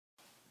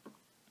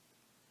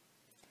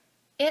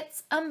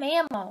It's a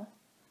Mammal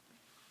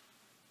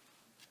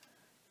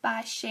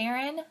by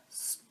Sharon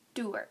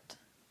Stewart.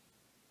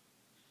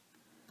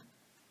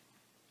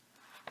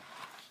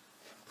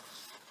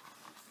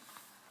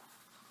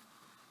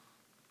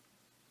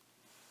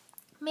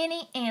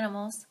 Many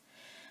animals.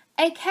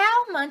 A cow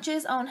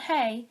munches on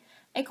hay.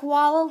 A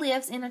koala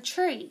lives in a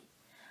tree.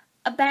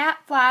 A bat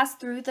flies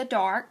through the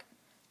dark.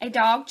 A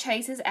dog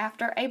chases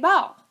after a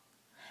ball.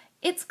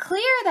 It's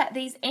clear that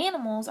these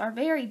animals are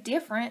very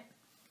different,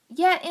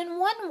 yet in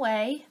one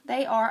way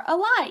they are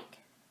alike.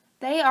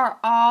 They are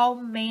all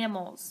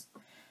mammals.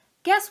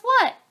 Guess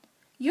what?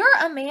 You're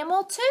a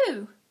mammal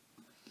too.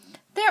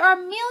 There are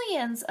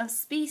millions of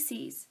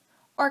species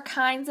or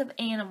kinds of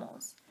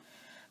animals.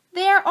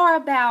 There are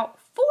about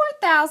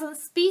 4,000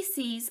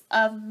 species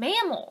of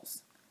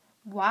mammals.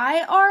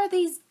 Why are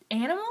these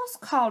animals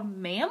called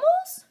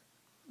mammals?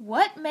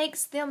 What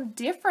makes them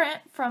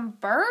different from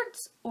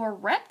birds or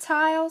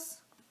reptiles?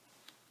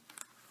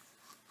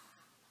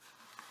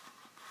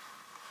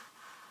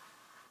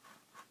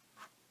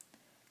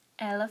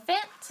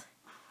 Elephant,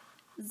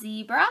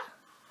 zebra,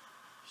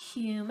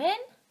 human,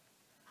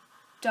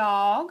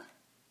 dog,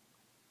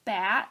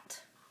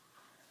 bat,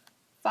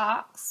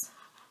 fox,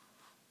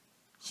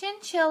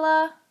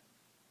 chinchilla,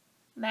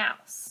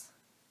 mouse.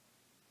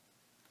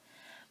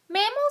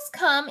 Mammals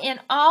come in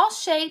all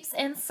shapes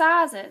and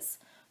sizes,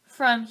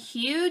 from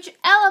huge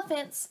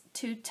elephants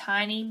to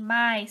tiny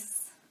mice.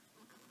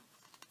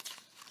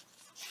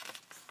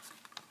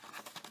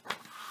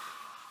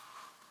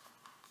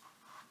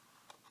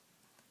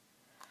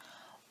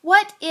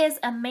 What is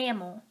a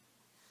mammal?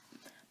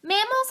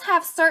 Mammals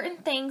have certain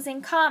things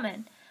in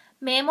common.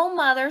 Mammal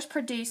mothers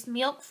produce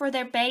milk for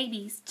their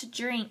babies to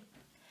drink.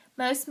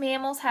 Most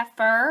mammals have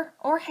fur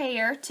or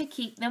hair to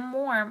keep them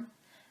warm.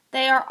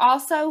 They are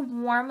also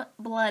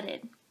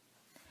warm-blooded.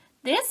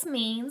 This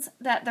means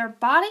that their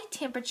body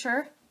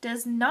temperature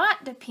does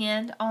not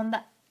depend on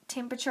the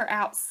temperature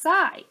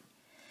outside.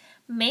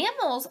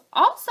 Mammals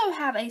also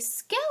have a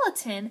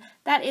skeleton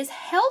that is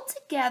held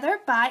together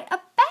by a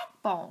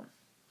backbone.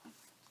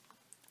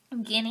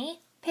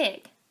 Guinea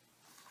pig.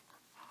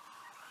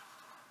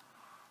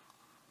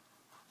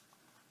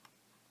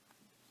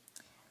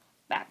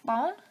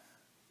 Backbone.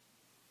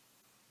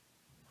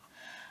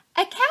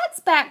 A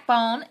cat's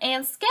backbone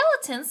and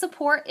skeleton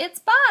support its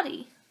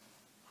body.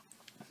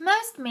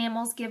 Most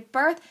mammals give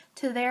birth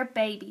to their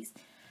babies.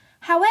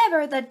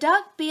 However, the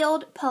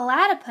duck-billed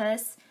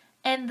platypus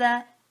and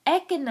the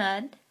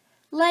echinid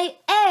lay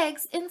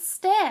eggs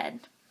instead.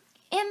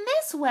 In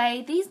this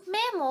way, these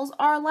mammals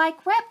are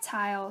like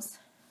reptiles.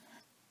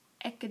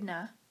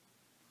 Echidna.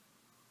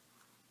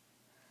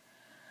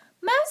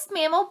 Most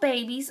mammal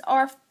babies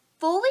are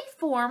fully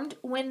formed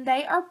when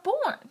they are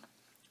born.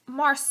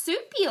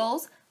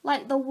 Marsupials,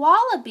 like the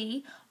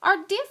wallaby,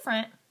 are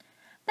different.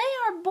 They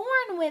are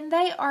born when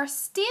they are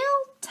still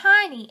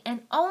tiny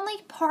and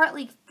only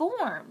partly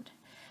formed.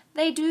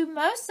 They do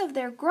most of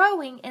their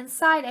growing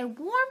inside a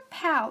warm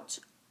pouch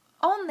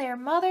on their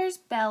mother's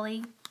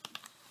belly.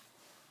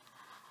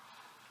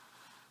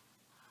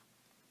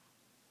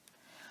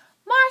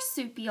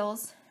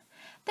 Marsupials.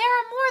 There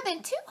are more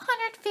than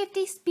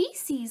 250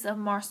 species of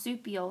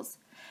marsupials.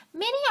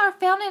 Many are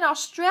found in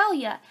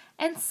Australia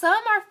and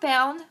some are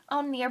found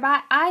on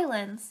nearby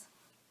islands.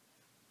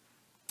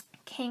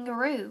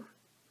 Kangaroo,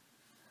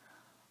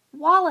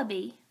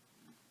 wallaby,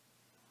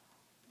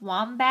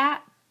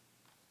 wombat,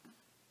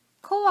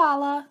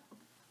 koala,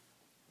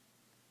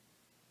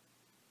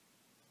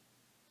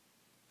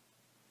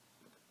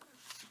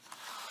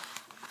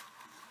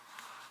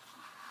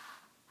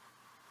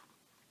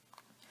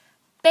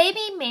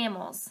 baby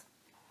mammals.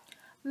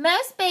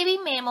 Most baby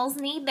mammals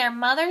need their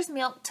mother's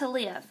milk to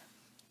live.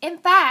 In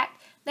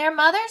fact, their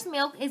mother's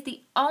milk is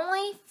the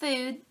only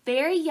food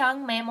very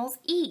young mammals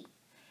eat.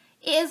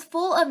 It is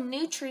full of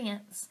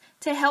nutrients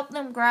to help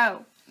them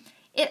grow.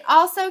 It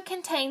also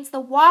contains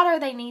the water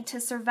they need to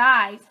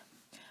survive.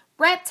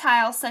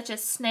 Reptiles such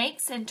as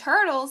snakes and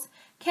turtles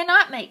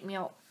cannot make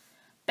milk.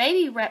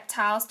 Baby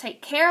reptiles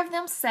take care of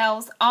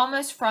themselves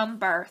almost from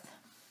birth.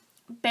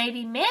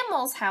 Baby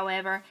mammals,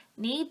 however,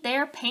 need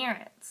their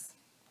parents.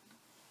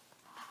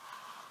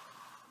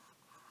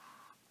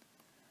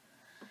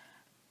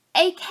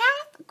 A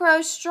calf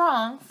grows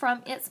strong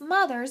from its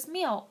mother's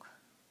milk.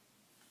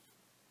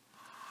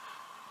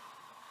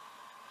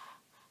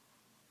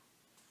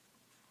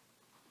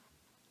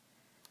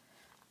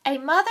 A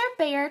mother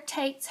bear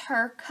takes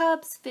her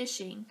cubs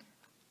fishing.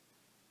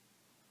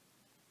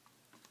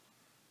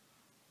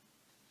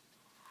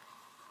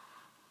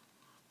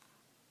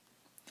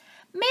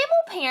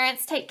 Mammal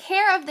parents take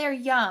care of their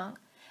young.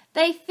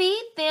 They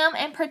feed them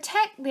and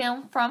protect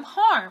them from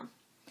harm.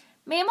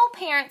 Mammal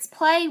parents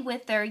play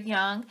with their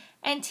young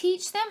and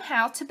teach them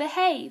how to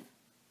behave.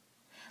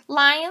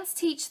 Lions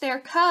teach their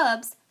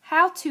cubs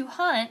how to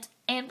hunt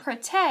and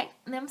protect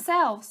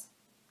themselves.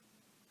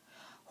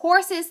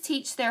 Horses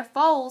teach their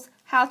foals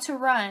how to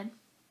run.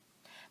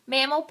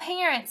 Mammal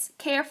parents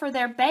care for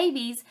their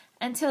babies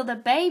until the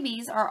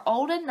babies are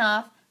old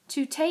enough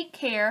to take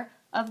care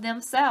of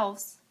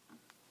themselves.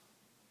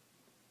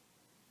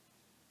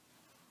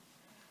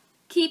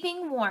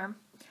 Keeping warm.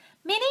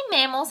 Many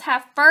mammals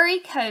have furry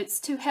coats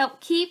to help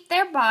keep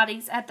their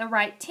bodies at the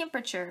right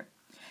temperature.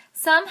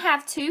 Some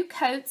have 2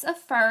 coats of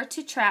fur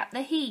to trap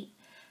the heat.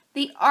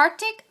 The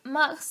Arctic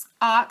musk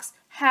ox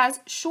has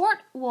short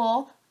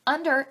wool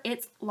under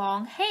its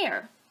long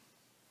hair.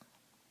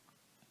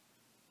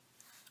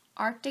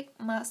 Arctic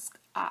musk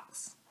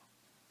ox.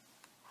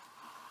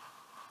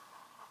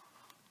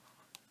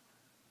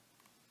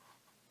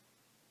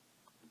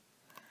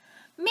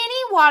 Many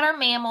water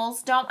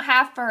mammals don't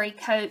have furry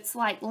coats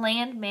like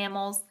land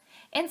mammals.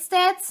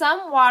 Instead,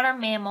 some water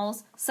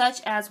mammals,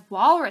 such as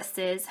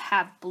walruses,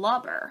 have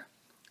blubber.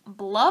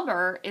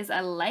 Blubber is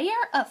a layer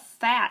of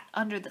fat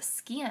under the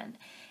skin.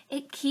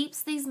 It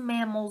keeps these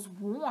mammals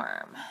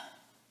warm.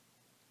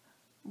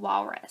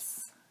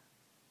 Walrus.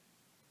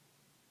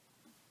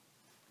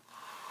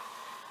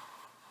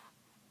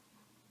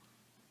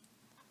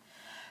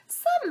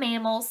 Some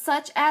mammals,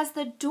 such as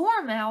the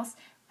dormouse,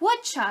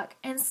 woodchuck,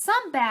 and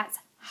some bats,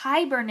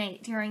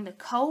 hibernate during the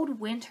cold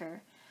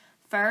winter.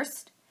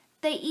 First,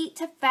 they eat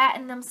to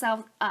fatten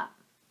themselves up.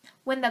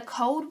 When the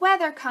cold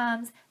weather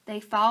comes,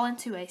 they fall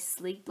into a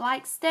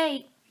sleep-like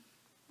state.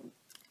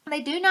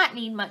 They do not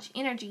need much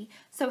energy,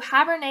 so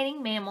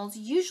hibernating mammals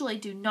usually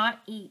do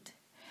not eat.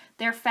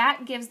 Their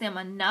fat gives them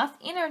enough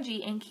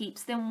energy and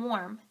keeps them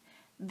warm.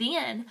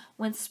 Then,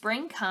 when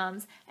spring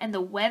comes and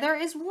the weather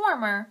is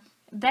warmer,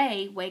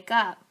 they wake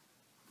up.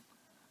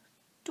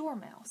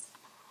 Dormouse.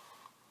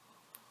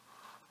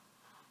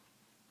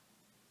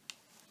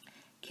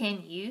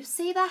 Can you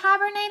see the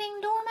hibernating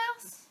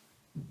dormouse?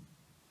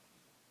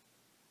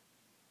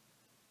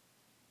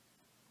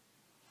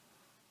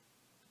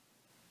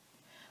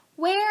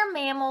 Where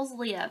mammals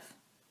live.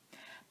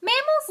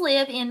 Mammals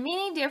live in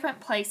many different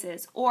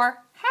places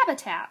or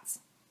habitats.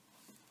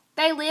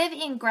 They live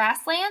in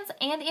grasslands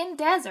and in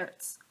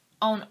deserts,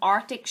 on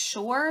Arctic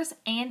shores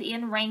and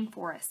in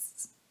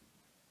rainforests.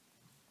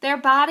 Their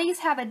bodies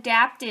have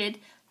adapted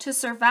to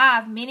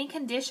survive many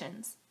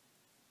conditions.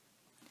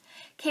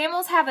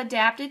 Camels have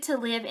adapted to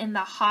live in the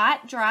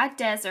hot, dry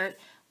desert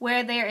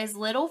where there is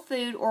little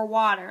food or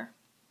water.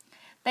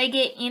 They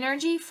get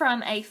energy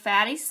from a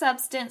fatty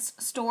substance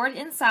stored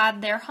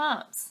inside their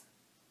humps.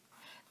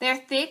 Their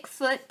thick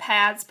foot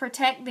pads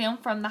protect them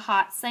from the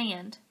hot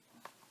sand.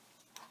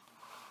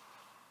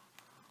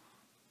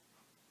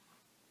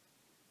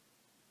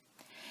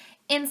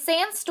 In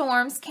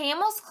sandstorms,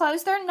 camels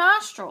close their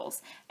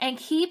nostrils and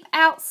keep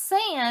out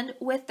sand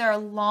with their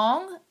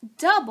long,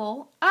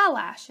 double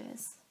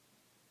eyelashes.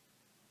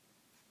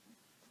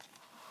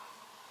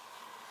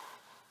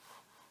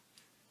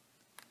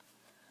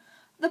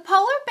 The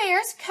polar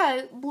bear's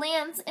coat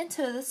blends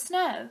into the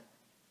snow.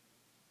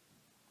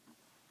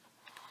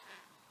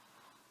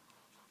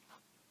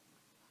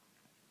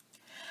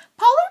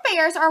 Polar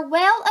bears are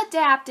well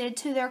adapted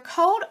to their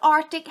cold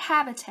Arctic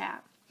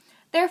habitat.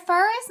 Their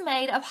fur is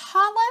made of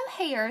hollow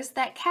hairs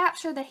that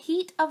capture the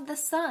heat of the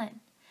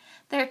sun.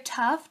 Their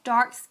tough,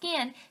 dark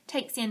skin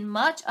takes in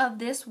much of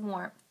this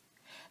warmth.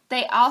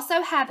 They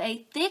also have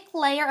a thick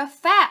layer of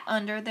fat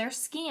under their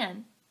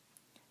skin.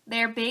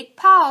 Their big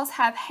paws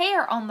have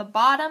hair on the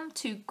bottom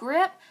to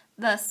grip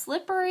the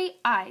slippery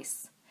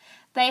ice.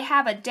 They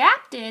have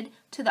adapted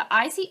to the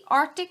icy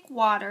Arctic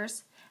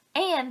waters,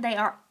 and they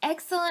are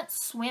excellent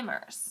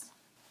swimmers.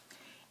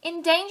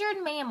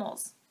 Endangered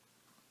mammals.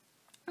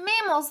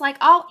 Mammals, like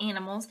all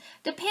animals,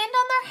 depend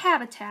on their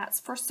habitats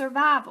for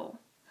survival.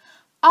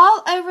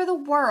 All over the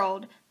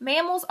world,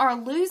 mammals are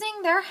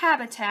losing their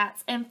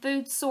habitats and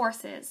food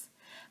sources.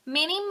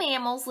 Many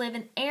mammals live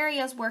in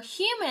areas where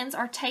humans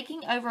are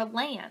taking over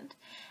land.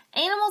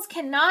 Animals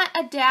cannot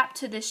adapt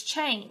to this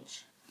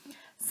change.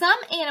 Some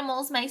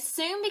animals may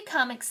soon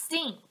become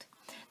extinct.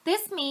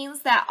 This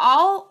means that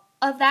all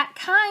of that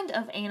kind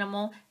of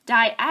animal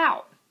die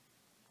out.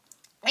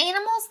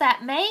 Animals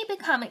that may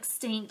become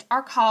extinct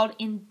are called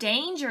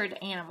endangered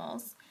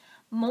animals.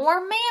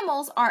 More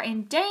mammals are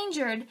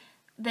endangered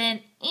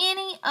than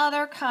any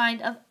other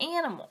kind of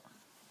animal.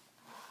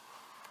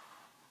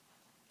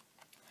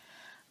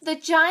 The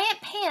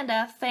giant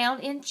panda found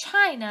in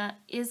China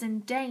is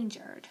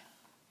endangered.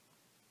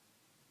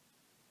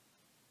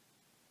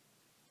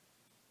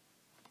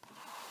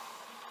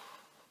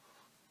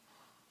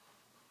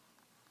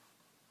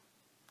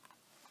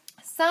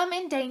 Some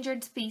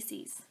endangered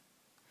species.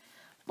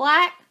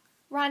 Black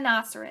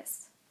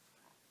rhinoceros.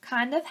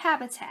 Kind of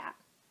habitat.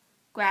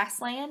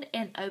 Grassland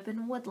and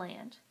open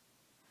woodland.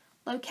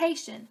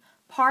 Location.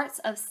 Parts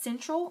of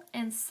Central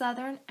and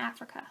Southern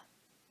Africa.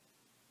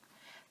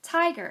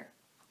 Tiger.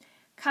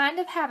 Kind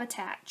of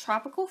habitat,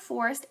 tropical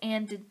forest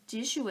and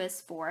deciduous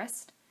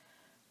forest.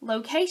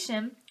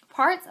 Location,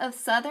 parts of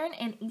southern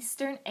and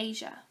eastern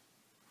Asia.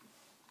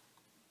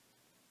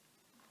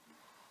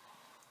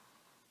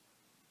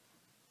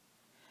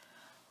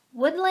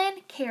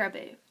 Woodland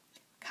caribou,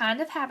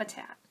 kind of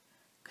habitat,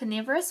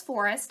 coniferous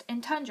forest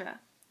and tundra.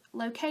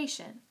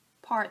 Location,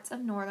 parts of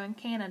northern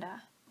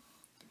Canada.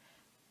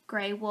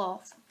 Gray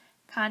wolf,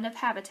 kind of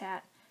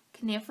habitat,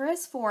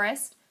 coniferous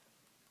forest,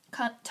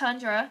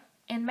 tundra,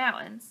 and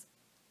mountains.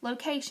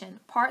 Location: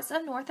 parts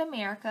of North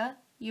America,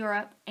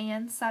 Europe,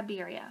 and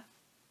Siberia.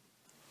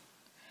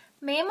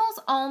 Mammals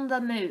on the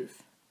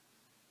move.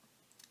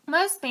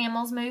 Most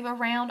mammals move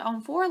around on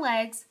four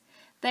legs.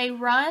 They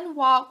run,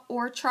 walk,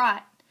 or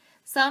trot.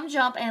 Some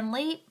jump and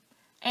leap,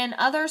 and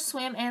others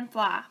swim and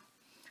fly.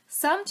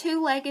 Some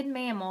two-legged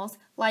mammals,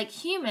 like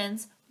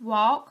humans,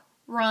 walk,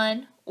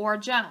 run, or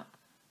jump.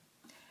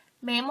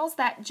 Mammals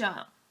that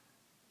jump.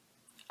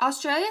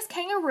 Australia's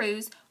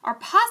kangaroos are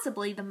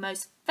possibly the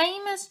most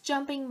famous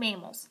jumping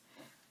mammals.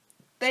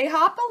 They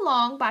hop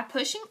along by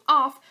pushing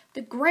off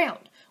the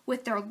ground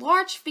with their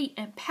large feet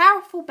and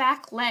powerful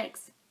back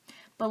legs.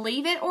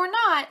 Believe it or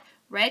not,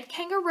 red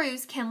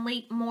kangaroos can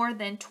leap more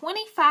than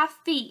 25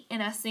 feet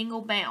in a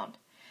single bound.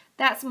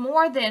 That's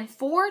more than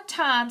 4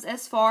 times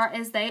as far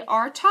as they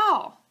are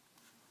tall.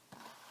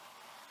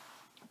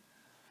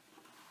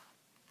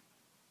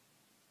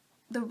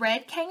 The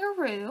red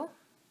kangaroo,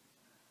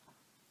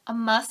 a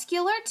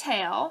muscular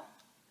tail,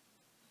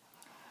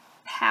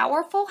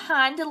 powerful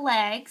hind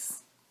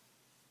legs,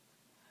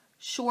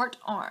 short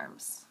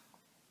arms.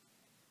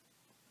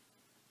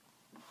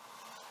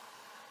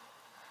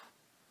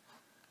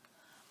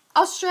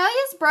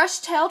 Australia's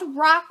brush-tailed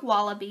rock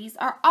wallabies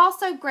are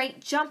also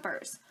great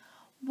jumpers.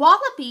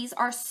 Wallabies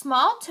are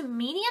small to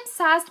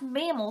medium-sized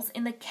mammals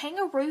in the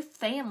kangaroo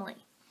family.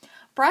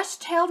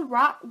 Brush-tailed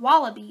rock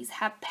wallabies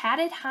have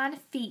padded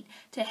hind feet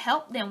to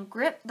help them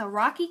grip the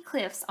rocky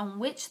cliffs on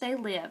which they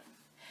live.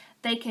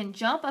 They can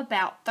jump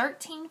about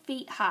 13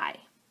 feet high.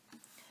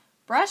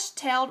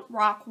 Brush-tailed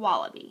rock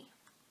wallaby.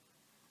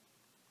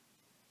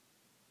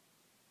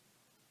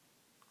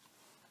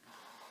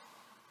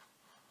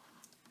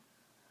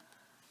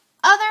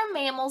 Other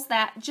mammals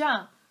that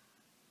jump: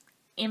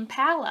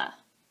 impala,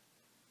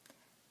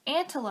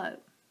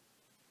 antelope,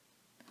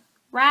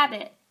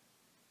 rabbit,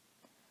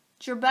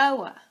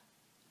 jerboa.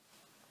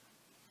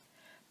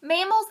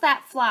 Mammals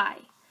that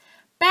fly.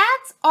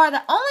 Bats are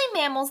the only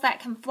mammals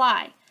that can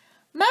fly.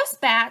 Most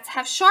bats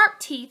have sharp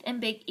teeth and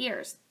big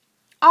ears.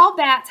 All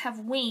bats have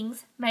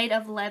wings made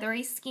of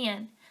leathery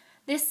skin.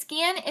 This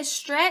skin is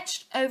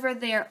stretched over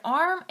their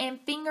arm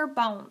and finger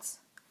bones.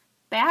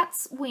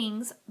 Bats'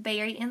 wings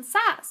vary in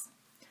size.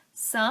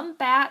 Some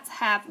bats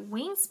have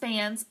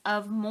wingspans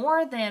of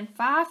more than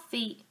 5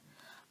 feet.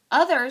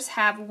 Others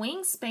have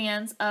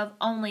wingspans of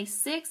only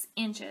 6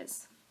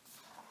 inches.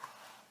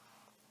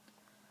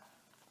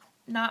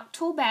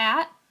 Noctule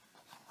bat,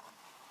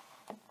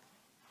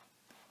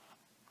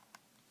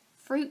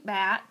 fruit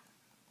bat,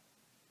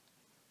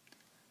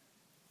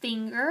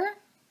 finger,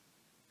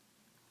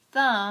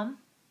 thumb,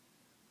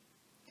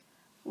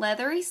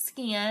 leathery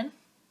skin,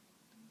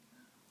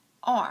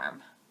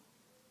 arm.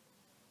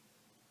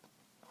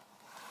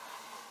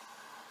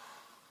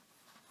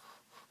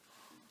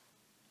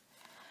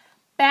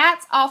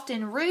 Bats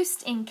often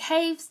roost in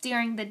caves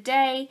during the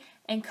day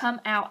and come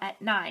out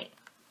at night.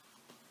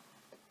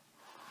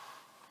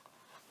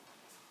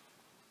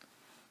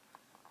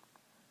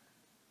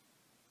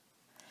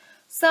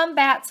 Some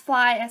bats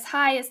fly as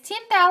high as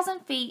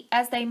 10,000 feet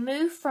as they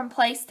move from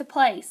place to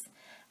place.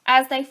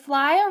 As they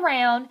fly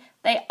around,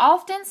 they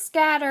often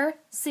scatter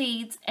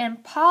seeds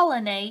and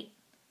pollinate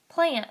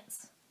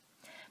plants.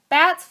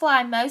 Bats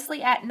fly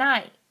mostly at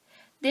night.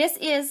 This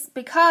is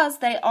because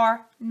they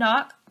are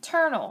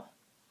nocturnal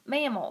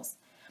mammals.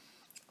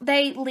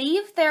 They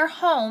leave their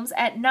homes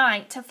at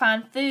night to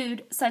find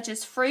food such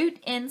as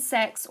fruit,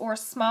 insects, or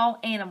small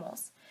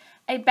animals.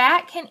 A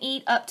bat can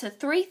eat up to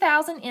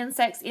 3,000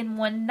 insects in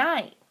one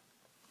night.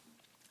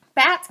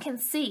 Bats can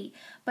see,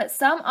 but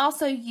some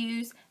also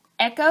use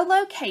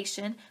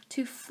echolocation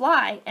to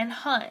fly and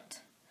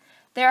hunt.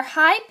 Their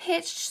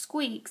high-pitched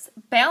squeaks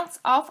bounce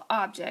off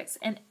objects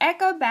and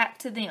echo back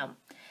to them.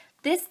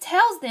 This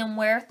tells them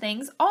where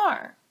things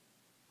are.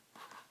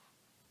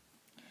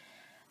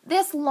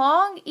 This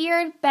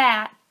long-eared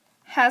bat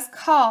has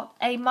caught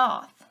a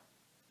moth.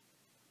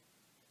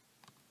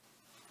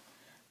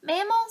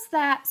 Mammals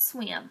that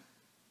swim.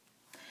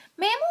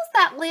 Mammals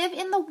that live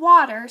in the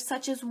water,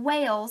 such as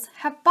whales,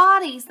 have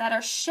bodies that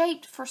are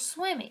shaped for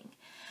swimming.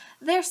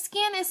 Their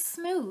skin is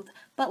smooth,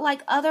 but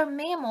like other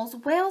mammals,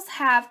 whales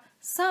have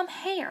some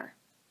hair.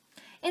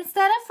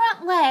 Instead of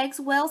front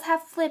legs, whales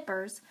have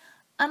flippers.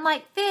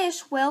 Unlike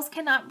fish, whales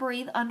cannot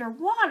breathe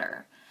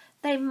underwater.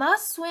 They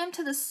must swim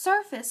to the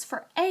surface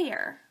for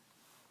air.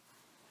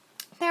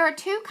 There are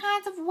 2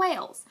 kinds of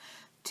whales,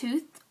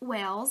 toothed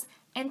whales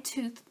and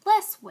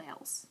toothless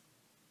whales.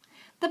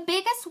 The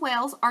biggest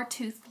whales are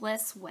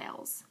toothless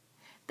whales.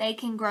 They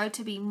can grow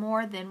to be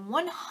more than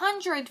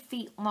 100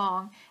 feet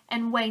long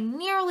and weigh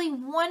nearly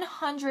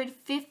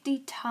 150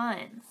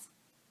 tons.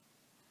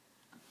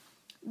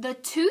 The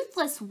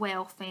toothless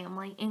whale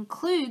family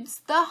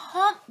includes the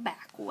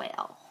humpback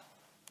whale.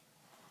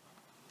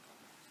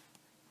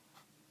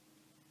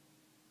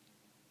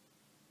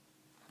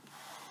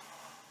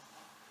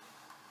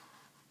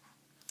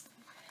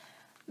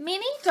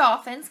 Many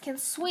dolphins can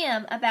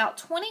swim about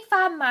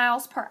 25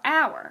 miles per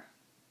hour.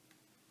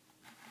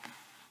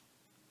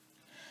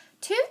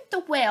 the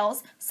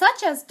whales,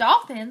 such as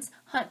dolphins,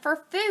 hunt for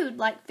food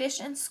like fish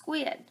and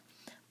squid.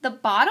 The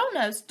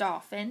bottlenose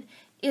dolphin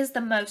is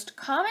the most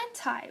common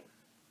type.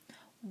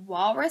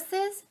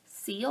 Walruses,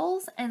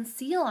 seals, and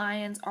sea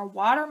lions are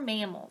water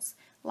mammals,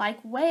 like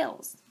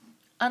whales.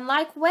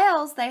 Unlike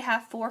whales, they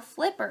have 4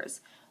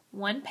 flippers,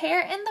 1 pair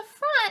in the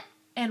front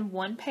and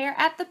 1 pair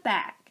at the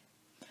back.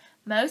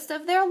 Most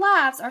of their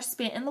lives are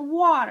spent in the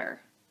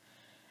water.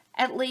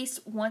 At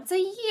least once a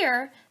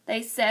year,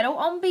 they settle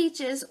on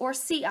beaches or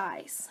sea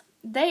ice.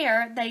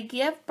 There, they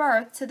give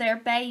birth to their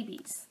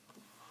babies.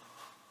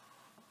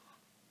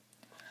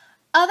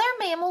 Other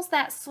mammals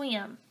that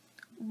swim: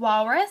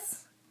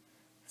 walrus,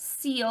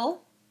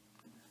 seal,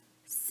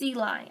 sea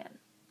lion.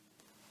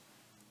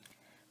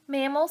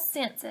 Mammal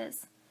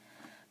senses.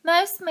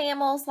 Most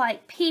mammals,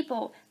 like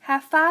people,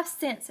 have 5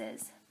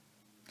 senses.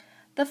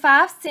 The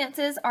 5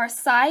 senses are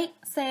sight,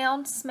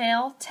 sound,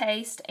 smell,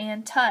 taste,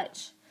 and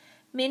touch.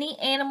 Many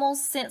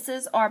animals'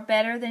 senses are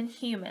better than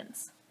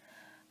humans.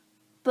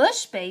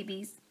 Bush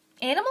babies,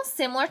 animals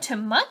similar to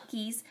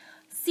monkeys,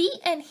 see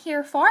and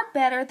hear far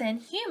better than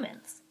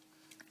humans.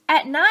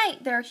 At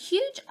night, their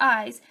huge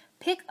eyes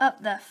pick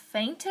up the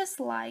faintest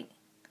light.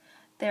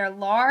 Their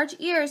large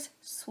ears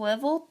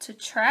swivel to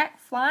track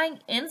flying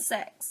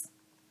insects.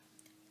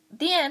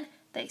 Then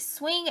they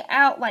swing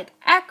out like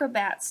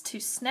acrobats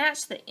to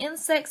snatch the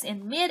insects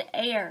in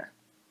mid-air.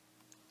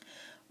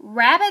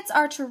 Rabbits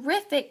are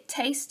terrific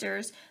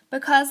tasters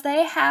because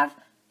they have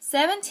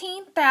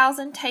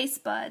 17,000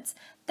 taste buds.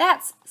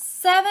 That's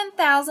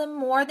 7,000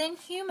 more than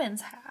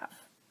humans have.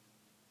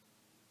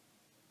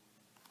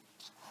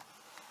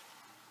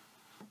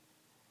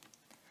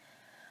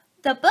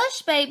 The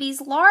bush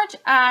baby's large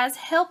eyes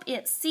help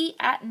it see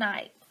at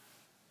night.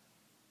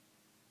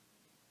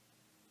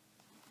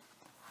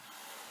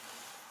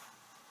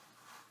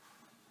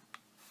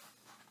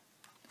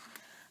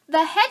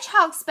 The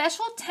hedgehog's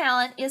special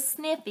talent is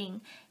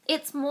sniffing.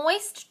 Its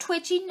moist,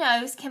 twitchy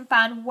nose can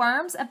find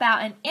worms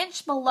about an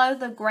inch below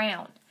the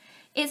ground.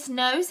 Its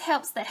nose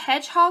helps the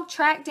hedgehog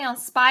track down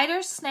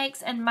spiders,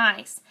 snakes, and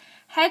mice.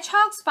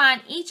 Hedgehogs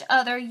find each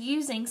other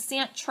using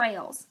scent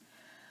trails.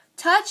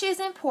 Touch is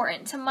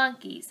important to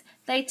monkeys.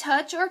 They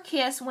touch or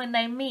kiss when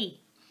they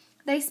meet.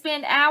 They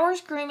spend hours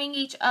grooming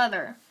each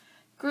other.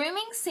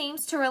 Grooming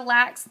seems to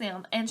relax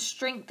them and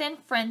strengthen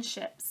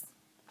friendships.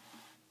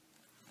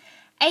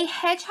 A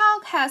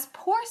hedgehog has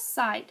poor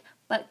sight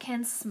but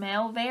can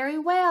smell very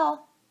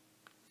well.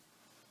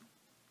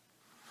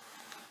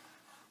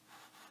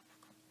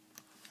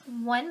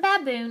 One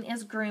baboon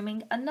is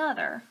grooming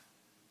another.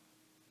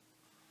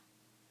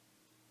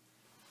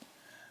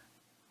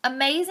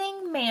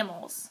 Amazing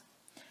mammals.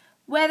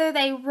 Whether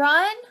they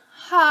run,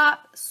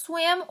 hop,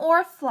 swim,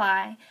 or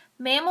fly,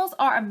 mammals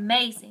are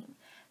amazing.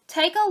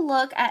 Take a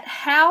look at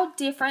how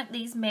different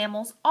these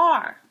mammals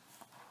are.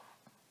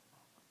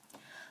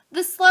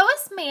 The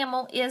slowest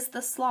mammal is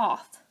the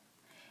sloth.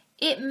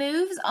 It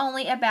moves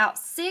only about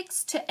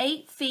 6 to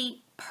 8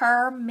 feet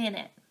per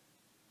minute.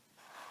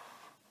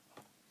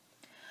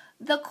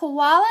 The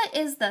koala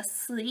is the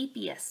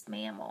sleepiest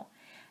mammal.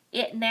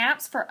 It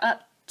naps for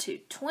up to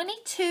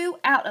 22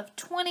 out of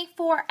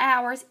 24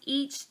 hours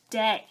each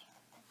day.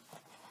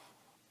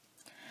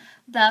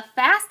 The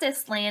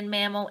fastest land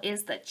mammal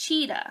is the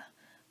cheetah.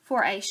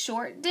 For a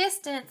short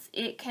distance,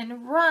 it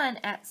can run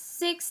at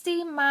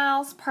 60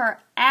 miles per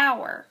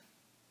hour.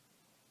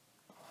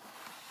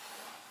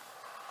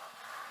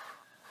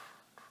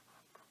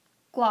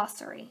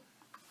 Glossary.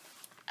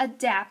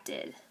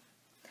 Adapted.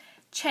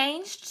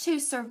 Changed to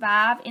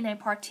survive in a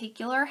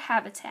particular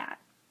habitat.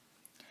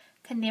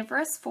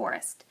 Coniferous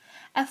forest.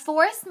 A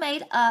forest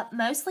made up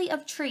mostly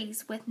of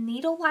trees with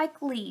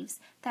needle-like leaves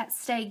that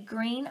stay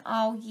green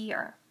all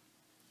year.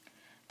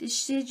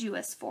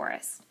 Deciduous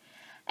forest.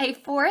 A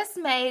forest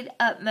made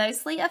up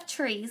mostly of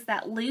trees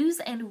that lose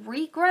and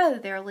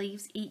regrow their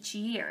leaves each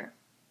year.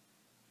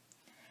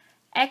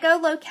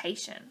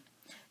 Echolocation.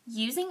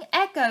 Using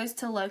echoes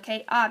to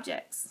locate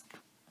objects.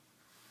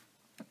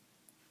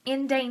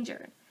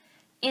 Endangered.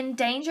 In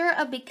danger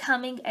of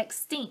becoming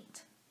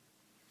extinct.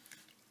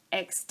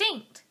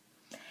 Extinct.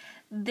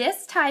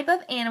 This type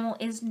of animal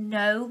is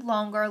no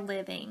longer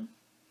living.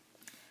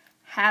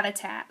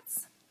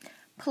 Habitats.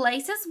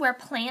 Places where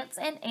plants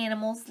and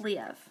animals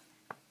live.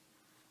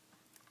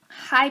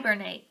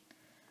 Hibernate.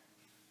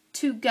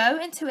 To go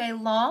into a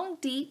long,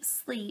 deep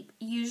sleep,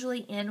 usually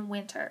in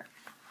winter.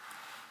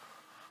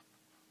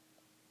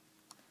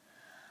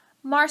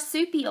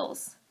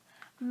 Marsupials.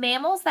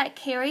 Mammals that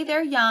carry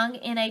their young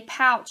in a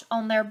pouch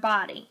on their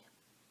body.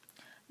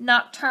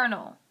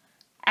 Nocturnal.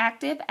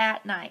 Active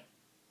at night.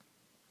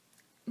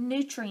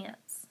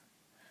 Nutrients.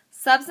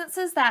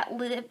 Substances that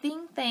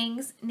living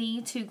things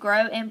need to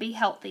grow and be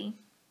healthy.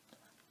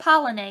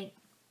 Pollinate.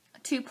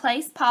 To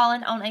place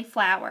pollen on a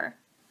flower.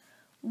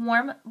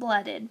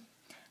 Warm-blooded.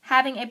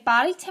 Having a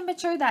body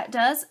temperature that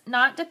does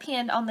not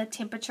depend on the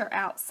temperature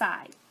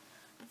outside.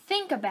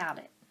 Think about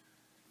it.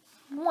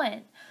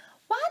 1.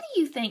 Why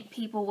do you think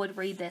people would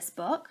read this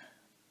book?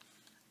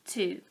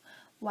 2.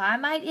 Why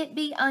might it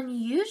be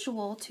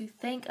unusual to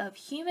think of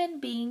human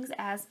beings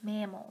as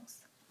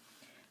mammals?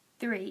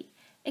 3.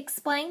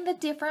 Explain the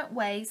different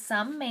ways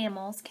some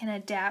mammals can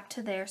adapt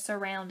to their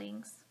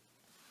surroundings.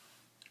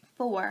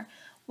 4.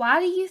 Why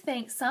do you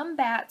think some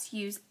bats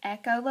use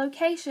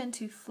echolocation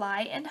to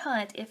fly and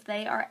hunt if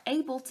they are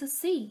able to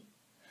see?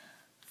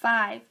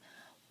 5.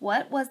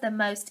 What was the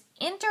most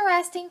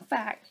interesting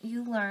fact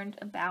you learned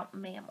about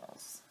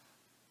mammals?